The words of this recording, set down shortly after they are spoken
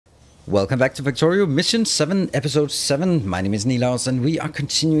Welcome back to Factorio, Mission 7, Episode 7. My name is Nilaus, and we are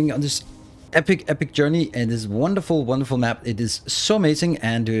continuing on this epic journey and this wonderful map. It is so amazing,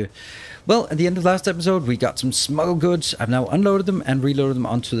 and well, at the end of last episode, we got some smuggled goods. I've now unloaded them and reloaded them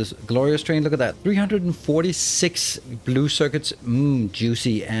onto this glorious train. Look at that, 346 blue circuits,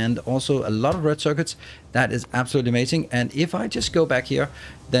 juicy, and also a lot of red circuits. That is absolutely amazing. And if I just go back here,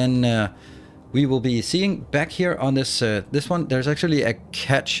 then we will be seeing back here on this this one, there's actually a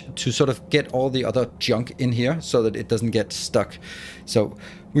catch to sort of get all the other junk in here so that it doesn't get stuck. So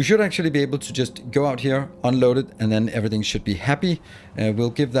we should actually be able to just go out here, unload it, and then everything should be happy. We'll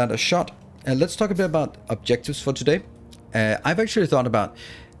give that a shot. Let's talk a bit about objectives for today. I've actually thought about,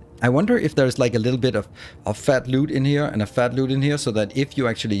 I wonder if there's like a little bit of fat loot in here and a fat loot in here, so that if you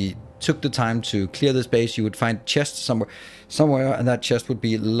actually took the time to clear this base, you would find chests somewhere, and that chest would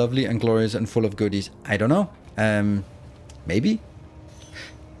be lovely and glorious and full of goodies. I don't know. Maybe.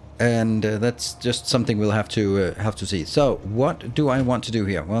 And that's just something we'll have to see. So what do I want to do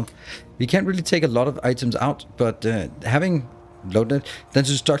here? Well, we can't really take a lot of items out, but having loaded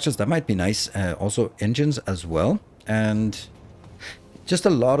denser structures, that might be nice. Also engines as well, and just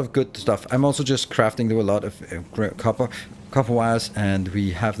a lot of good stuff. I'm also just crafting a lot of copper wires, and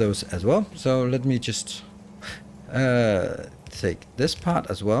we have those as well. So let me just take this part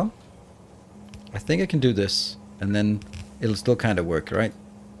as well. I think I can do this, and then it'll still kind of work, right?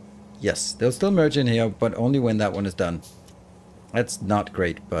 Yes, they'll still merge in here, but only when that one is done. That's not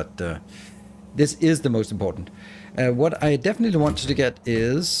great, but this is the most important. What I definitely wanted to get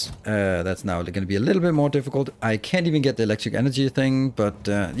is, that's now going to be a little bit more difficult. I can't even get the electric energy thing, but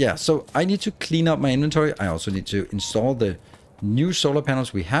yeah, so I need to clean up my inventory. I also need to install the new solar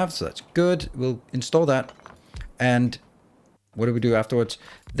panels we have, so that's good. We'll install that. And what do we do afterwards?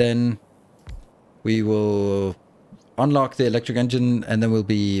 Then we will unlock the electric engine, and then we'll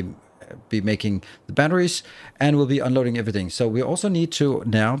be making the batteries, and we'll be unloading everything. So we also need to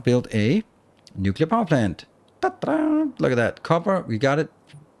now build a nuclear power plant. Look at that. Copper, we got it.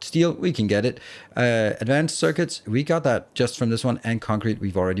 Steel, we can get it. Advanced circuits, we got that just from this one. And concrete,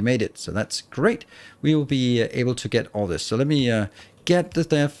 we've already made it. So that's great. We will be able to get all this. So let me get the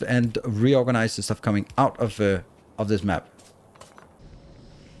stuff and reorganize the stuff coming out of this map.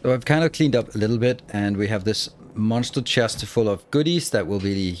 So I've kind of cleaned up a little bit, and we have this monster chest full of goodies that will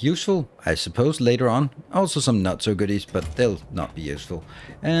be useful, I suppose, later on. Also some not so goodies, but they'll not be useful.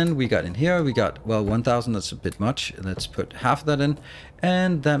 And we got in here, we got, well, 1,000, that's a bit much. Let's put half of that in,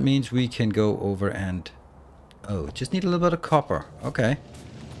 and that means we can go over and, oh, just need a little bit of copper. Okay.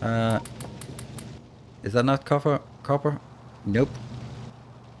 Is that not copper? Nope.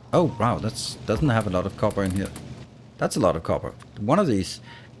 Oh, wow, that's doesn't have a lot of copper in here. That's a lot of copper. One of these.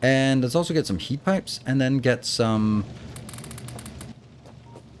 And let's also get some heat pipes, and then get some...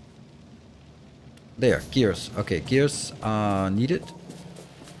 There, gears. Okay, gears are needed.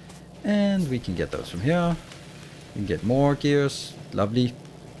 And we can get those from here. We can get more gears. Lovely.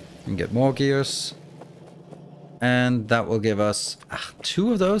 We can get more gears. And that will give us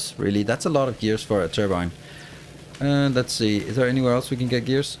 2 of those. Really, that's a lot of gears for a turbine. And let's see, is there anywhere else we can get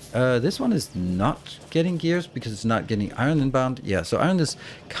gears? This one is not getting gears because it's not getting iron inbound. Yeah, so iron is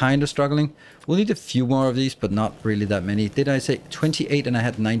kind of struggling. We'll need a few more of these, but not really that many. Did I say 28 and I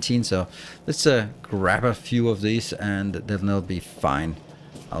had 19? So let's grab a few of these, and then they'll be fine.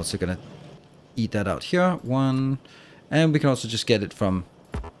 Also gonna eat that out here. 1. And we can also just get it from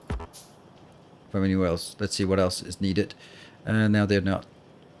anywhere else. Let's see what else is needed. Now they're not.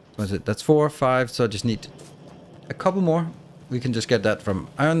 What is it? That's 4, 5. So I just need a couple more. We can just get that from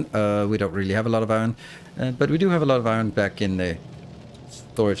iron. We don't really have a lot of iron, but we do have a lot of iron back in the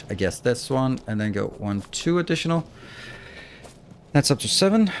storage. I guess this one, and then go 1, 2 additional. That's up to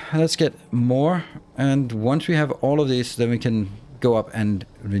 7. Let's get more, and once we have all of these, then we can go up and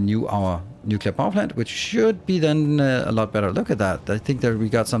renew our nuclear power plant, which should be then a lot better. Look at that. I think that we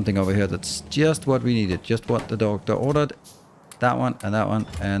got something over here that's just what we needed, just what the doctor ordered. That one and that one,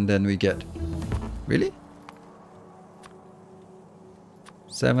 and then we get... Really?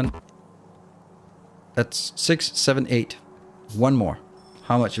 7. That's 6, 7, 8. 1 more.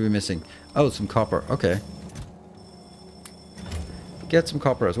 How much are we missing? Oh, some copper. Okay. Get some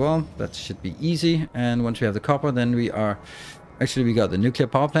copper as well. That should be easy. And once we have the copper, then we are... Actually, we got the nuclear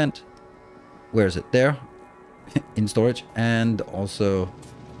power plant. Where is it? There. In storage. And also...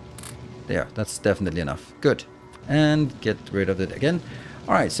 There. That's definitely enough. Good. And get rid of it again.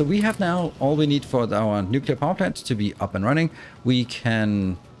 Alright, so we have now all we need for our nuclear power plant to be up and running. We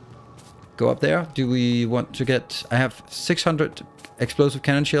can go up there. Do we want to get... I have 600 explosive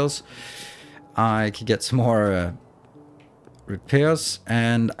cannon shells. I could get some more repairs,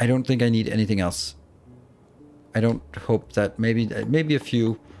 and I don't think I need anything else. I don't hope that maybe a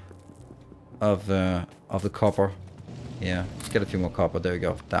few of the copper. Yeah, let's get a few more copper. There we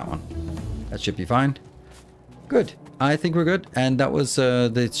go. That one. That should be fine. Good. I think we're good. And that was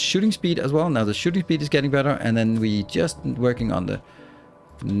the shooting speed as well. Now the shooting speed is getting better, and then we just working on the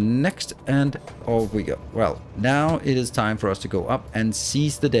next, and off we go. Well, now it is time for us to go up and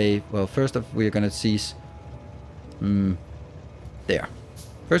seize the day. Well, first off, we're going to seize there.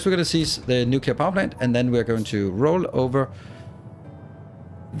 First we're going to seize the nuclear power plant, and then we're going to roll over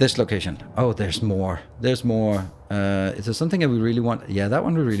this location. Oh, there's more. Is there something that we really want? Yeah, that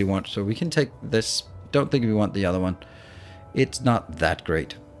one we really want. So we can take this. Don't think we want the other one. It's not that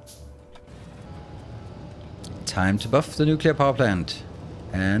great. Time to buff the nuclear power plant.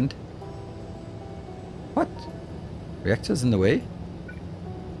 And what? Reactors in the way?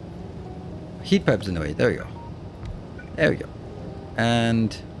 Heat pipes in the way. There we go. There we go.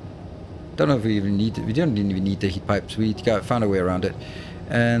 And don't know if we even need it. We don't even need the heat pipes. We found a way around it.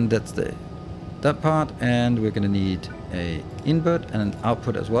 And that's that part. And we're gonna need a input and an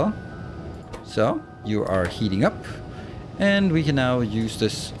output as well. So you are heating up, and we can now use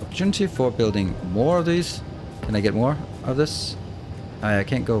this opportunity for building more of these. Can I get more of this? I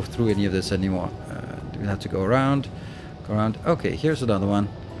can't go through any of this anymore. We have to go around. Okay, here's another one.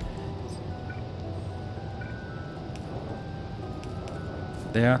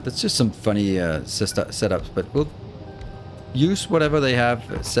 There, that's just some funny setups, but we'll use whatever they have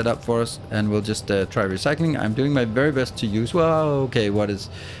set up for us, and we'll just try recycling. I'm doing my very best to use, well, okay, what is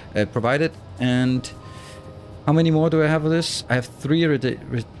provided. And how many more do I have of this? I have 3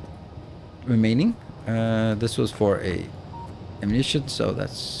 remaining. This was for a ammunition, so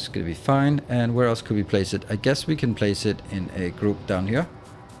that's gonna be fine. And where else could we place it? I guess we can place it in a group down here.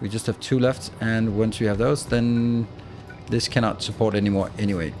 We just have 2 left, and once we have those, then this cannot support anymore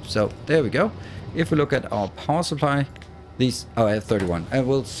anyway. So there we go. If we look at our power supply, these, oh, I have 31. And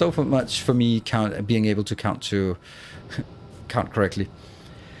well, so much for me being able to count correctly.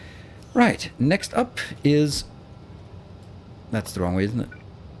 Right, next up is, that's the wrong way, isn't it?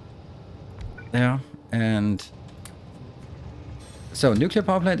 There, and so nuclear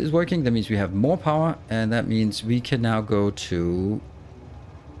power plant is working. That means we have more power, and that means we can now go to,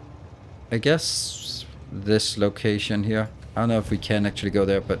 I guess, this location here. I don't know if we can actually go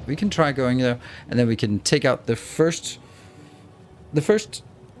there, but we can try going there, and then we can take out the first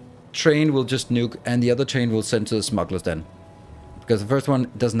train will just nuke, and the other train will send to the smugglers then. Because the first one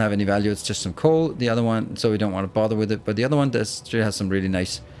doesn't have any value, it's just some coal. The other one, so we don't want to bother with it, but the other one has some really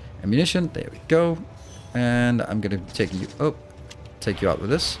nice ammunition. There we go. And I'm gonna take you out with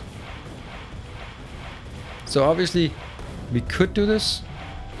this. So obviously we could do this,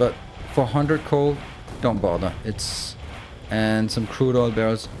 but for 100 coal, don't bother. And some crude oil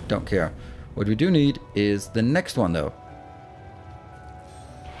barrels, don't care. What we do need is the next one though.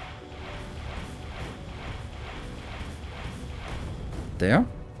 There.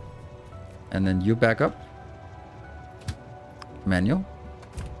 And then you back up. Manual.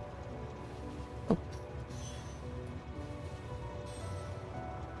 Oh.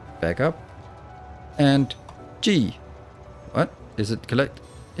 Back up. And G. What? Is it connect?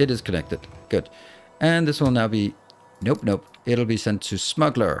 It is connected. Good. And this will now be... Nope. It'll be sent to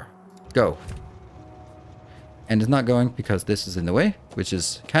smuggler. Go. And it's not going because this is in the way, which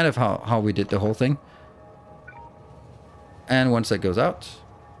is kind of how we did the whole thing. And once that goes out,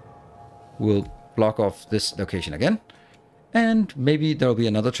 we'll block off this location again. And maybe there'll be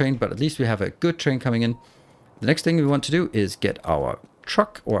another train, but at least we have a good train coming in. The next thing we want to do is get our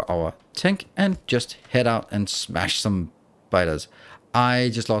truck or our tank and just head out and smash some biters. I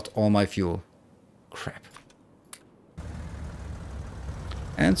just lost all my fuel. Crap.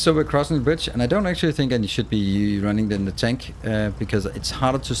 And so we're crossing the bridge, and I don't actually think I should be running in the tank because it's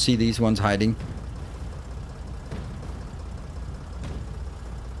harder to see these ones hiding.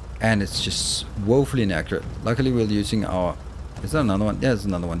 And it's just woefully inaccurate. Luckily we're using our... Is there another one? Yeah, there's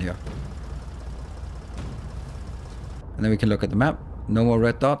another one here. And then we can look at the map. No more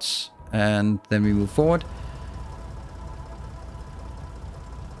red dots. And then we move forward.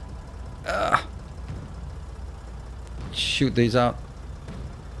 Shoot these out.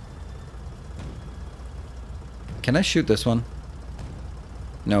 Can I shoot this one?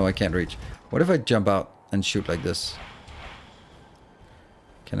 No, I can't reach. What if I jump out and shoot like this?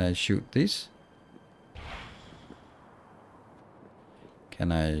 Can I shoot these?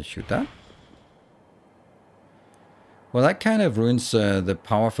 Can I shoot that? Well, that kind of ruins the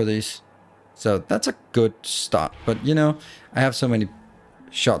power for these. So that's a good start. But, you know, I have so many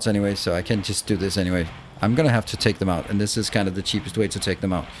shots anyway, so I can just do this anyway. I'm gonna have to take them out, and this is kind of the cheapest way to take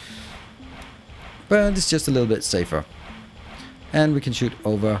them out. But it's just a little bit safer. And we can shoot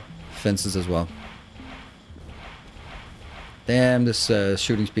over fences as well. Damn, this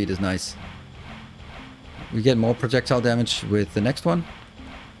shooting speed is nice. We get more projectile damage with the next one.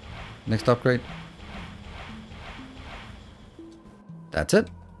 Next upgrade. That's it.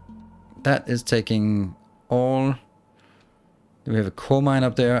 That is taking all... We have a coal mine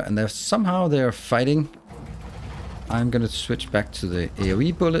up there, and somehow they're fighting. I'm going to switch back to the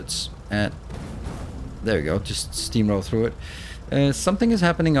AoE bullets, and there we go, just steamroll through it. Something is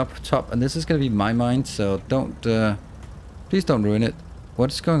happening up top, and this is going to be my mine, so don't... please don't ruin it.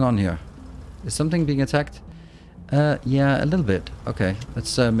 What is going on here? Is something being attacked? Yeah, a little bit. Okay,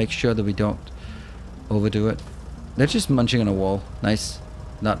 let's make sure that we don't overdo it. They're just munching on a wall. Nice.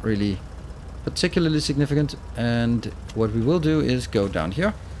 Not really particularly significant. And what we will do is go down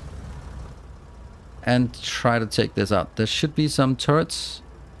here and try to take this out. There should be some turrets.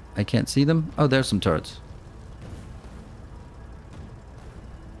 I can't see them. Oh, there's some turrets.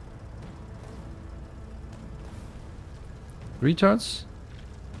 Retards?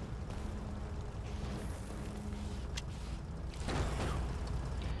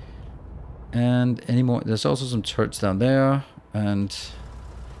 And any more? There's also some turrets down there, and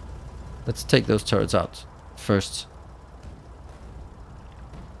let's take those turrets out first.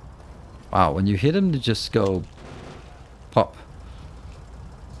 Wow, when you hit them, they just go pop.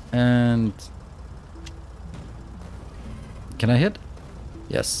 And can I hit?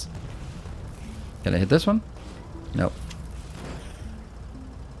 Yes. Can I hit this one? No.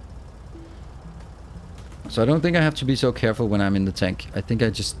 So I don't think I have to be so careful when I'm in the tank. I think I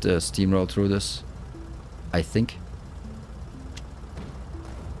just steamroll through this. I think.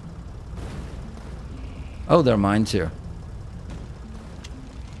 Oh, there are mines here.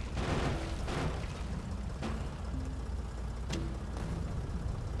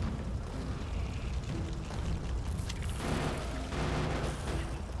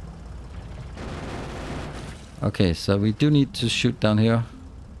 Okay, so we do need to shoot down here.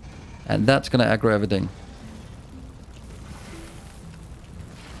 And that's gonna aggro everything.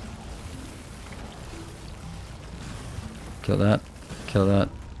 Kill that. Kill that.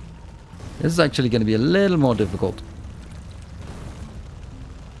 This is actually going to be a little more difficult.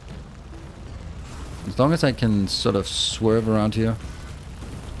 As long as I can sort of swerve around here.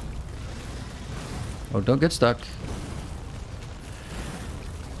 Oh, don't get stuck.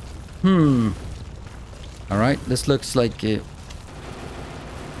 Alright, this looks like...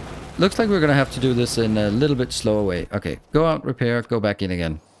 looks like we're going to have to do this in a little bit slower way. Okay, go out, repair, go back in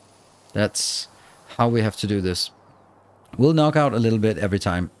again. That's how we have to do this. We'll knock out a little bit every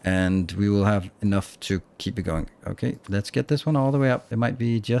time, and we will have enough to keep it going. Okay, let's get this one all the way up. It might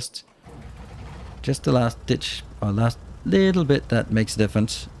be just the last ditch, or last little bit that makes a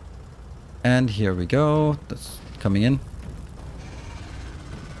difference. And here we go. That's coming in.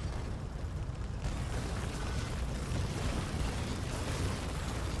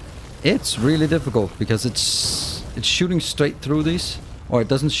 It's really difficult because it's shooting straight through these, or it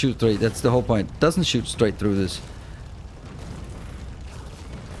doesn't shoot straight. That's the whole point. It doesn't shoot straight through this.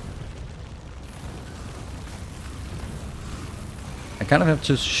 I kind of have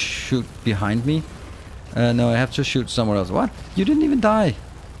to shoot behind me. No, I have to shoot somewhere else. What? You didn't even die.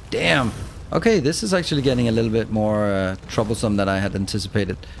 Damn. Okay, this is actually getting a little bit more troublesome than I had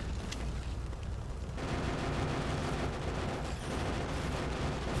anticipated.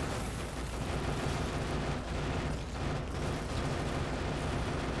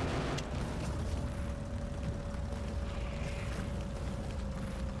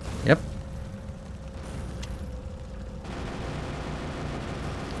 Yep.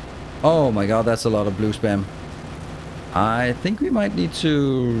 Oh my god, that's a lot of blue spam. I think we might need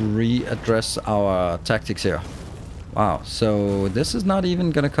to readdress our tactics here. Wow, so this is not even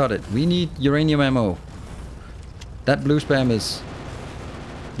gonna cut it. We need uranium ammo. That blue spam is...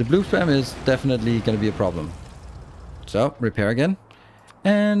 The blue spam is definitely gonna be a problem. So, repair again.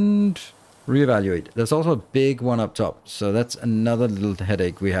 And reevaluate. There's also a big one up top. So that's another little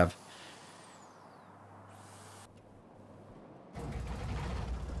headache we have.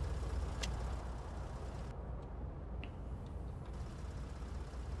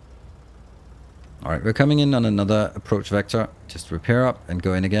 Alright, we're coming in on another approach vector. Just repair up and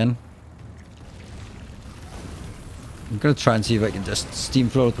go in again. I'm gonna try and see if I can just steam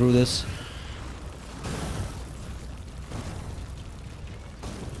flow through this.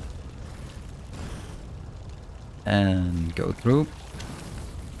 And go through.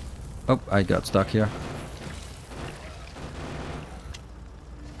 Oh, I got stuck here.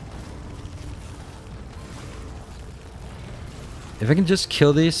 If I can just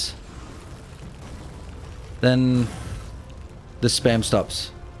kill these, then the spam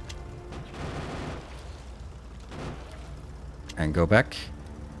stops. And go back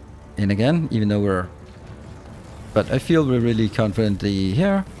in again, even though we're... But I feel we're really confidently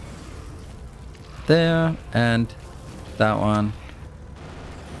here. There, and that one.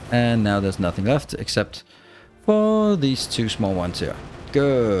 And now there's nothing left except for these two small ones here.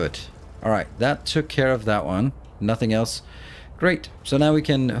 Good. Alright, that took care of that one. Nothing else. Great. So now we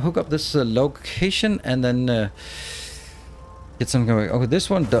can hook up this location and then get some going. Okay,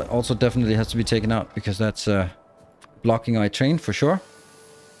 this one also definitely has to be taken out because that's blocking our train for sure.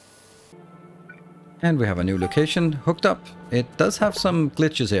 And we have a new location hooked up. It does have some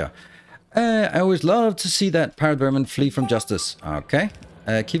glitches here. I always love to see that pirate vermin flee from justice. Okay.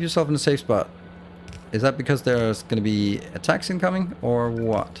 Keep yourself in a safe spot. Is that because there's going to be attacks incoming or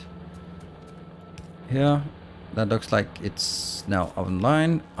what? Here. That looks like it's now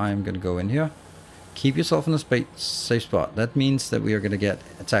online. I'm going to go in here. Keep yourself in a safe spot. That means that we are going to get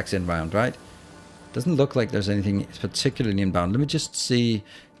attacks inbound, right? Doesn't look like there's anything particularly inbound. Let me just see.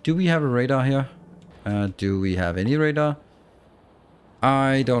 Do we have a radar here? Do we have any radar?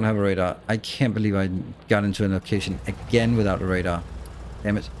 I don't have a radar. I can't believe I got into a location again without a radar.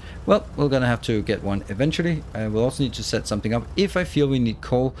 Damn it. Well, we're gonna have to get one eventually. We'll also need to set something up if I feel we need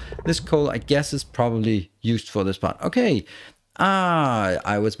coal. This coal, I guess, is probably used for this part. Okay.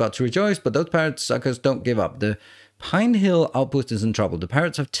 I was about to rejoice, but those pirate suckers don't give up. The Pine Hill outpost is in trouble. The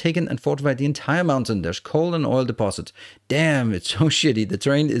pirates have taken and fortified the entire mountain. There's coal and oil deposits. Damn, it's so shitty. The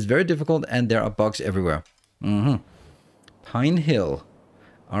terrain is very difficult and there are bugs everywhere. Pine Hill.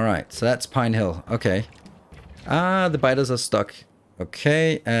 Alright, so that's Pine Hill. Okay. The biters are stuck.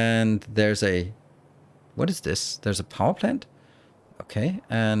 Okay, and there's a... What is this? There's a power plant? Okay,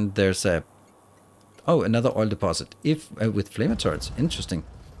 and there's a... Oh, another oil deposit. With flamer turrets. Interesting.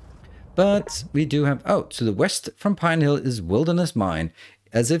 But we do have... Oh, to the west from Pine Hill is Wilderness Mine.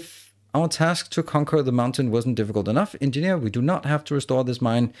 As if our task to conquer the mountain wasn't difficult enough. Engineer, we do not have to restore this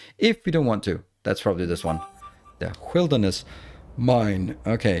mine if we don't want to. That's probably this one. The Wilderness Mine.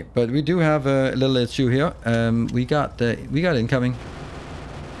 Okay, but we do have a little issue here. We got incoming.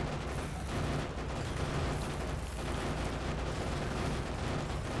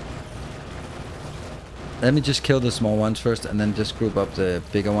 Let me just kill the small ones first and then just group up the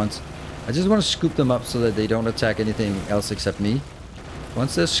bigger ones. I just want to scoop them up so that they don't attack anything else except me.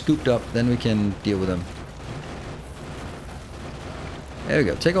 Once they're scooped up, then we can deal with them. There we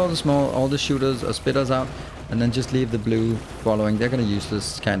go. Take all the shooters or spitters out, and then just leave the blue following. They're going to use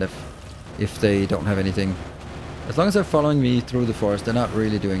this kind of if they don't have anything. As long as they're following me through the forest, they're not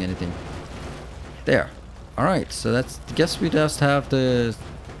really doing anything. There. Alright, so that's... I guess we just have the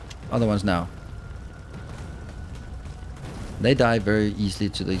other ones now. They die very easily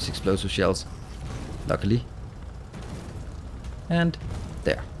to these explosive shells. Luckily. And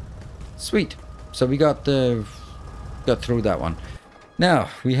there. Sweet. So we got through that one. Now,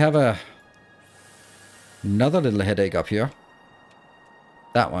 we have another little headache up here.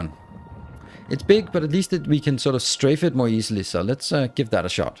 That one. It's big, but at least we can sort of strafe it more easily. So let's give that a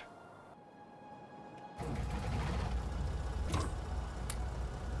shot.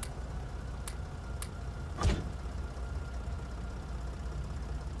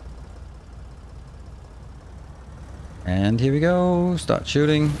 And here we go. Start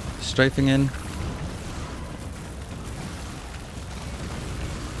shooting. Strafing in.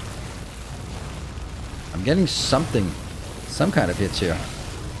 I'm getting something. Some kind of hits here.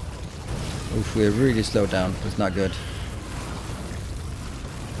 Oof, we're really slowed down. It's not good.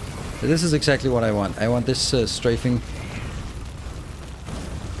 So this is exactly what I want. I want this strafing.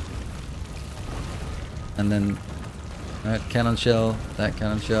 And then that cannon shell. That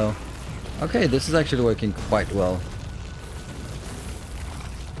cannon shell. Okay, this is actually working quite well.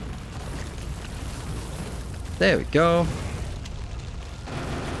 There we go.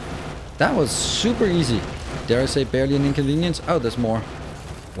 That was super easy. Dare I say barely an inconvenience? Oh, there's more.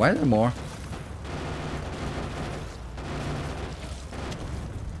 Why are there more?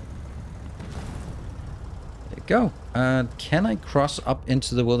 There you go. Can I cross up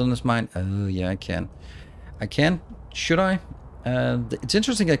into the wilderness mine? Oh, yeah, I can. I can. Should I? It's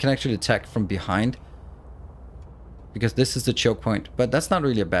interesting I can actually attack from behind. Because this is the choke point. But that's not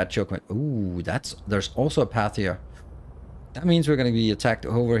really a bad choke point. Ooh, there's also a path here. That means we're going to be attacked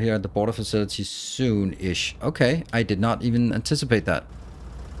over here at the border facility soon-ish. Okay, I did not even anticipate that.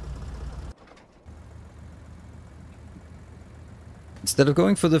 Instead of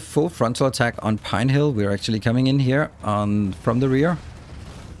going for the full frontal attack on Pine Hill, we're actually coming in here from the rear.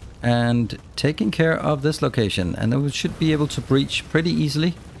 and taking care of this location. And then we should be able to breach pretty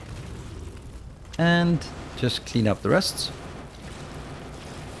easily. And just clean up the rest.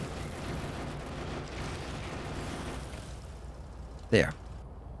 There.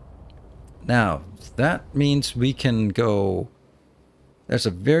 Now, that means we can go... There's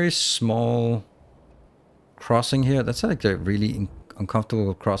a very small crossing here. That's like a really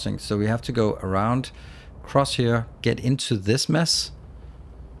uncomfortable crossing. So we have to go around, cross here, get into this mess,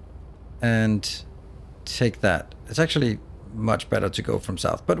 and take that. It's actually much better to go from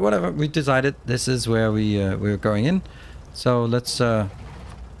south. But whatever, we decided this is where we're going in. So let's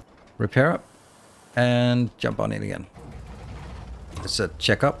repair up and jump on it again. Let's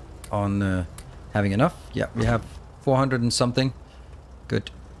check up on having enough. Yeah, we have 400 and something.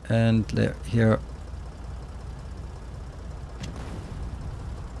 Good. And here.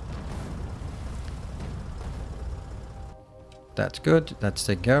 That's good. That's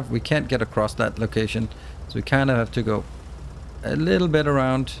taken care of. We can't get across that location, so we kind of have to go a little bit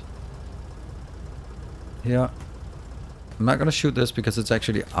around here. I'm not going to shoot this because it's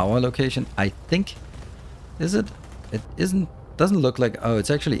actually our location, I think. Is it? It isn't. Doesn't look like... Oh, it's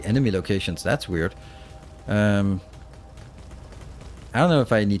actually enemy locations. That's weird. I don't know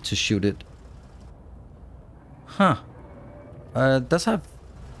if I need to shoot it. Huh. Does have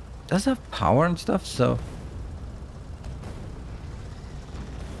power and stuff, so...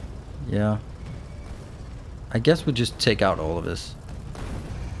 Yeah. I guess we'll just take out all of this.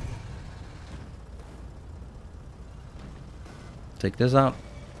 Take this out.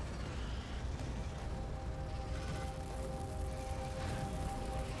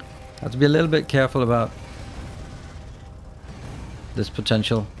 Have to be a little bit careful about this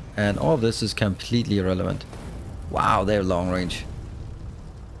potential, and all of this is completely irrelevant. Wow, they're long range.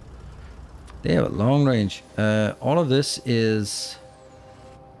 They have a long range. All of this is...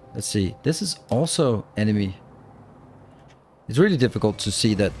 Let's see. This is also enemy. It's really difficult to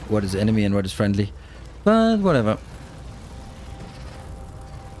see that what is enemy and what is friendly, but whatever.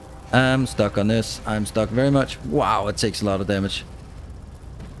 I'm stuck on this. I'm stuck very much. Wow, it takes a lot of damage.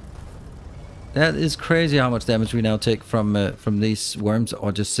 That is crazy how much damage we now take from these worms,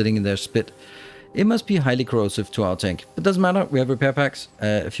 or just sitting in their spit. It must be highly corrosive to our tank. But doesn't matter, we have repair packs,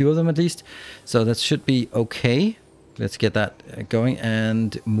 a few of them at least. So that should be okay. Let's get that going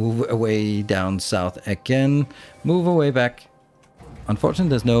and move away down south again. Move away back. Unfortunately,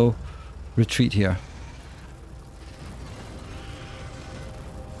 there's no retreat here.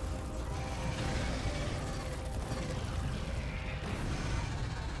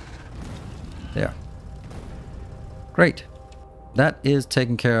 There. Great. That is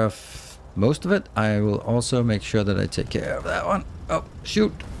taking care of most of it. I will also make sure that I take care of that one. Oh,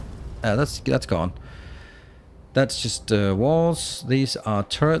 shoot. That's gone. That's just walls. These are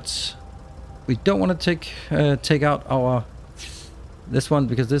turrets. We don't want to take out our this one,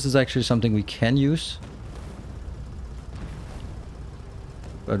 because this is actually something we can use.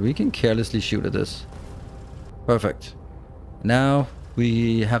 But we can carelessly shoot at this. Perfect. Now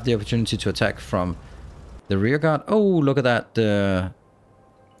we have the opportunity to attack from the rear guard. Oh, look at that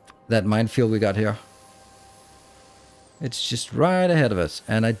that minefield we got here. It's just right ahead of us,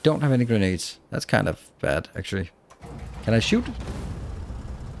 and I don't have any grenades. That's kind of bad, actually. Can I shoot?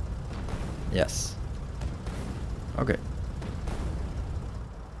 Yes. Okay.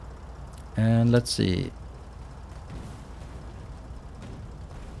 And let's see.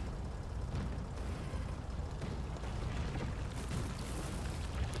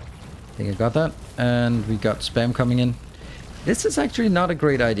 I think I got that. And we got spam coming in. This is actually not a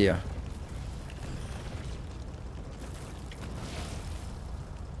great idea.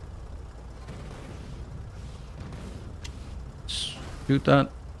 Shoot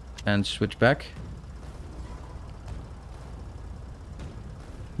that and switch back.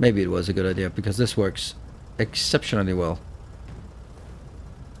 Maybe it was a good idea, because this works exceptionally well.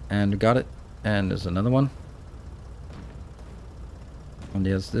 And we got it. And there's another one. And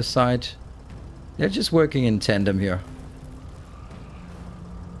there's this side. They're just working in tandem here.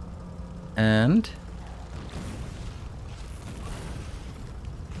 And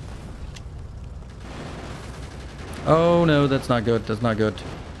oh no, that's not good. That's not good.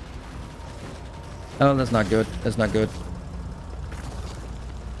 Oh, that's not good. That's not good.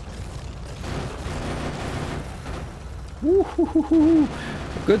 Woo-hoo-hoo-hoo.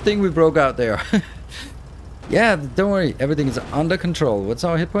 Good thing we broke out there. Yeah, don't worry. Everything is under control. What's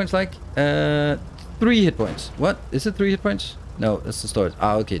our hit points like? 3 hit points. What? Is it 3 hit points? No, that's the storage.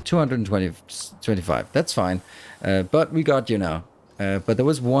 Ah, okay. 225. That's fine. But we got you now. But there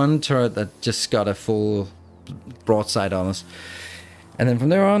was one turret that just got a full broadside on us. And then from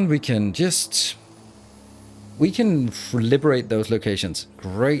there on, we can liberate those locations.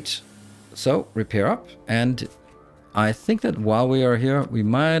 Great. So repair up, and I think that while we are here, we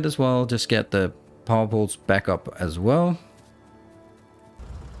might as well just get the power poles back up as well.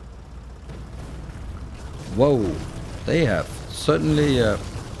 Whoa, they have certainly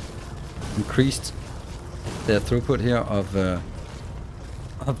increased their throughput here of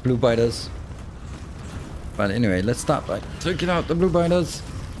blue biters. But anyway, let's start by taking out the blue biters.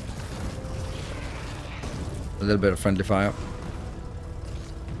 A little bit of friendly fire.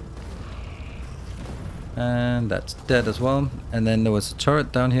 And that's dead as well. And then there was a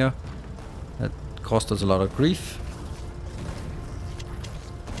turret down here that cost us a lot of grief.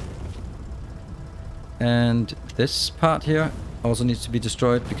 And this part here also needs to be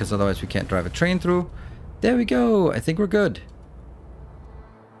destroyed, because otherwise we can't drive a train through. There we go. I think we're good.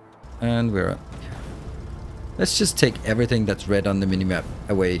 And we're... Let's just take everything that's red on the minimap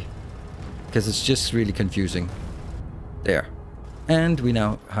away, because it's just really confusing. There. And we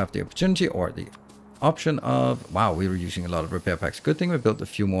now have the opportunity, or the option of... Wow, we were using a lot of repair packs. Good thing we built a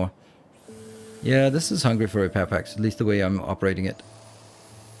few more. Yeah, this is hungry for repair packs, at least the way I'm operating it.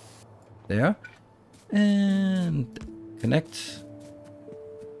 There. And connect.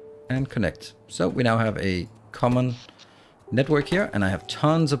 And connect. So we now have a common network here, and I have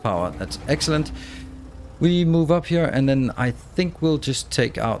tons of power. That's excellent. We move up here, and then I think we'll just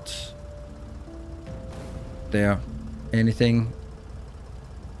take out there anything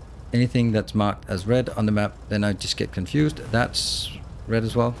that's marked as red on the map. Then I just get confused. That's red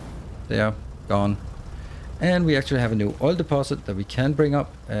as well. There, gone. And we actually have a new oil deposit that we can bring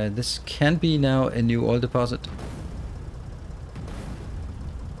up. This can be now a new oil deposit.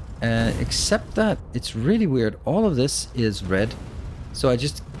 Except that it's really weird. All of this is red. So I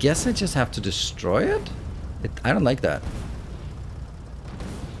guess I just have to destroy it? I don't like that.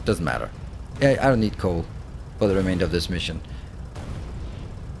 Doesn't matter. I don't need coal for the remainder of this mission.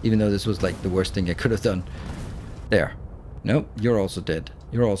 Even though this was like the worst thing I could have done. There. Nope, you're also dead.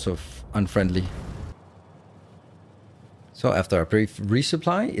 You're also unfriendly. So after a brief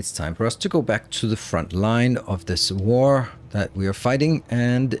resupply, it's time for us to go back to the front line of this war that we are fighting.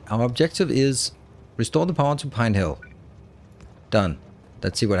 And our objective is restore the power to Pine Hill. Done.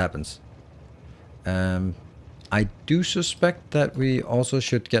 Let's see what happens. I do suspect that we also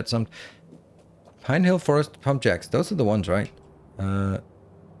should get some Pine Hill Forest Pump Jacks. Those are the ones, right?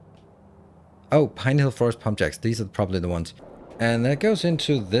 Oh, Pine Hill Forest Pump Jacks. These are probably the ones. And that goes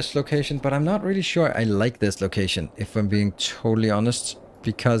into this location, but I'm not really sure I like this location, if I'm being totally honest,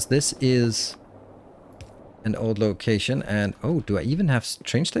 because this is an old location. And oh, do I even have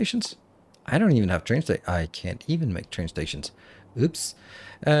train stations? I don't even have train stations. I can't even make train stations. Oops.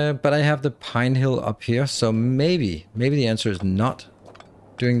 But I have the Pine Hill up here, so maybe the answer is not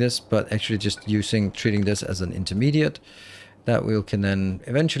doing this, but actually just treating this as an intermediate that we can then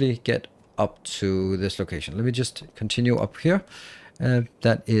eventually get up to this location. Let me just continue up here.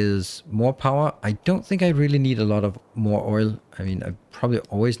 That is more power. I don't think I really need a lot of more oil. I mean, I probably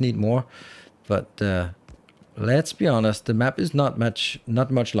always need more, but let's be honest, the map is not much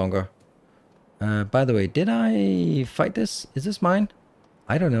longer. By the way, did I fight this? Is this mine?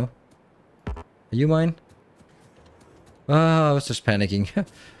 I don't know. Are you mine? Oh, I was just panicking.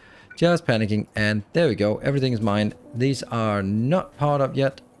 Just panicking. And there we go. Everything is mine. These are not powered up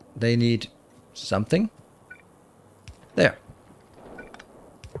yet. They need something. There.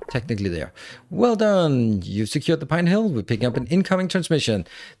 Technically there. Well done. You've secured the Pine Hill. We're picking up an incoming transmission.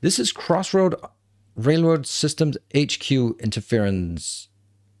 This is Crossroad Railroad Systems HQ interference.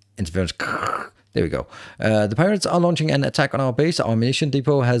 There we go. The pirates are launching an attack on our base. Our ammunition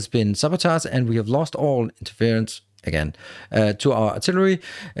depot has been sabotaged, and we have lost all interference again to our artillery.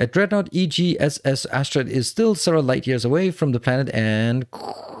 Dreadnought EGSS Astrid is still several light years away from the planet, and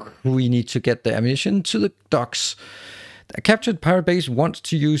we need to get the ammunition to the docks. A captured pirate base wants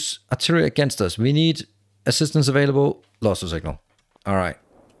to use artillery against us. We need assistance available. Lost the signal. All right.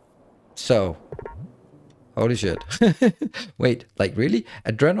 So... holy shit. Wait, like really?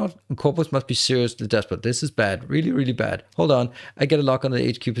 A Dreadnought and Corpus must be seriously desperate. This is bad. Really, really bad. Hold on. I get a lock on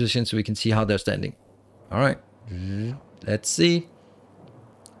the HQ position so we can see how they're standing. All right. Let's see.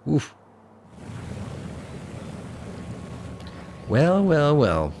 Oof. Well, well,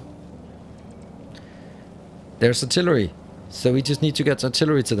 well. There's artillery. So we just need to get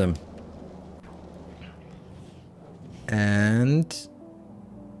artillery to them. And...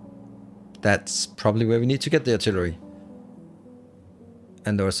 that's probably where we need to get the artillery.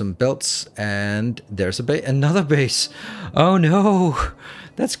 And there are some belts, and there's another base. Oh no,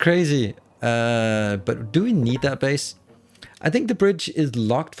 that's crazy. But do we need that base? I think the bridge is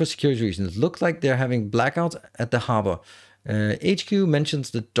locked for security reasons. It looks like they're having blackouts at the harbor. HQ mentions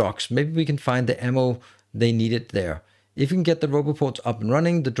the docks. Maybe we can find the ammo they needed there. If we can get the roboports up and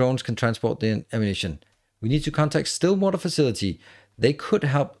running, the drones can transport the ammunition. We need to contact Stillwater facility. They could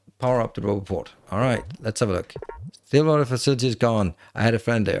help power up the roboport. All right, let's have a look. Stillwater facility is gone. I had a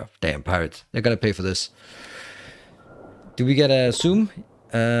friend there. Damn pirates. They're going to pay for this. Do we get a zoom?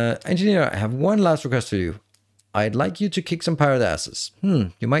 Engineer, I have one last request for you. I'd like you to kick some pirate asses.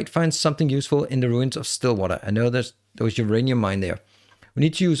 You might find something useful in the ruins of Stillwater. I know there was uranium mine there. We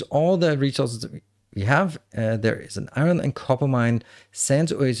need to use all the resources that we have. There is an iron and copper mine,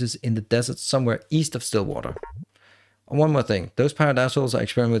 sands oasis in the desert somewhere east of Stillwater. And one more thing. Those pirate assholes are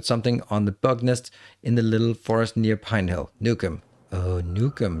experimenting with something on the bug nest in the little forest near Pine Hill. Nuke 'em. Oh,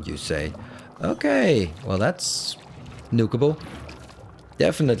 nuke 'em, you say. Okay, well that's nukeable.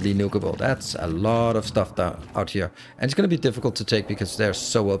 Definitely nukeable. That's a lot of stuff out here. And it's going to be difficult to take because they're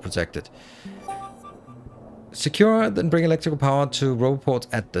so well protected. Secure and bring electrical power to roboports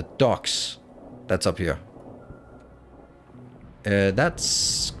at the docks. That's up here.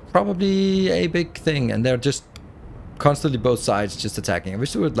 That's probably a big thing. And they're just constantly both sides just attacking. I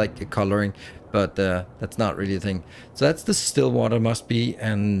wish there would like a coloring, but that's not really a thing. So that's the Stillwater must be.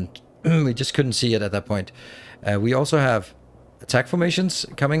 And we just couldn't see it at that point. We also have attack formations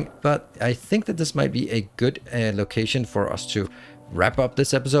coming, but I think that this might be a good location for us to wrap up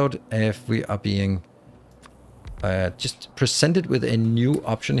this episode if we are being just presented with a new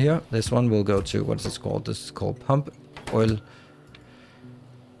option here. This one will go to, what is this called? This is called Pump Oil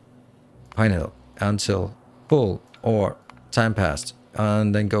Pine Hill until full or time passed,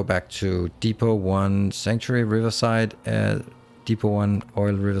 and then go back to Depot 1 Sanctuary Riverside, Depot 1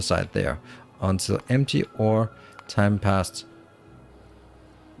 Oil Riverside there until empty or time passed.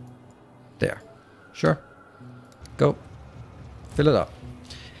 There. Sure. Go. Fill it up.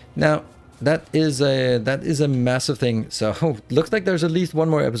 Now, that is a massive thing. So, looks like there's at least one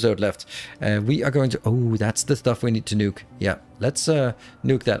more episode left. We are going to... Oh, that's the stuff we need to nuke. Yeah, let's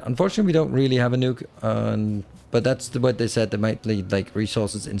nuke that. Unfortunately, we don't really have a nuke. But that's what they said. They might need like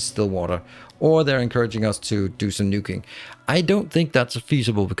resources in Stillwater. Or they're encouraging us to do some nuking. I don't think that's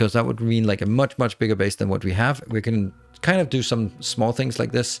feasible because that would mean like a much, much bigger base than what we have. We can kind of do some small things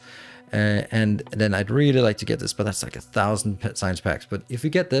like this. And then I'd really like to get this, but that's like 1,000 science packs. But if we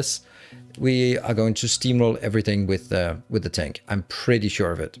get this, we are going to steamroll everything with the tank. I'm pretty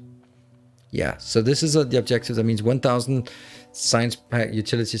sure of it. Yeah, so this is the objective. That means 1,000 science pack,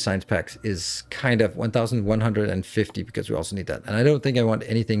 utility science packs is kind of 1,150 because we also need that. And I don't think I want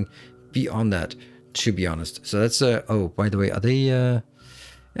anything beyond that, to be honest. So that's, oh, by the way, are they,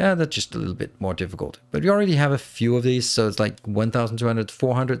 yeah, that's just a little bit more difficult. But we already have a few of these, so it's like 1,200,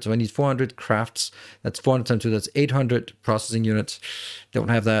 400. So I need 400 crafts. That's 400 times 2. That's 800 processing units. Don't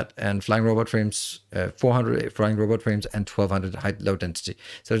have that. And flying robot frames, 400 flying robot frames, and 1,200 high low density.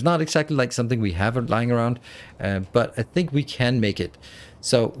 So it's not exactly like something we have lying around, but I think we can make it.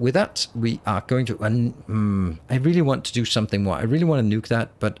 So with that, we are going to... I really want to do something more. I really want to nuke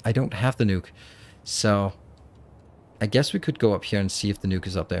that, but I don't have the nuke. So... I guess we could go up here and see if the nuke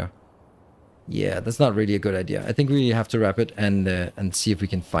is up there. Yeah, that's not really a good idea. I think we have to wrap it and see if we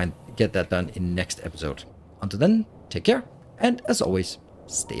can get that done in next episode. Until then, take care, and as always,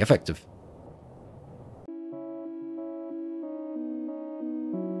 stay effective.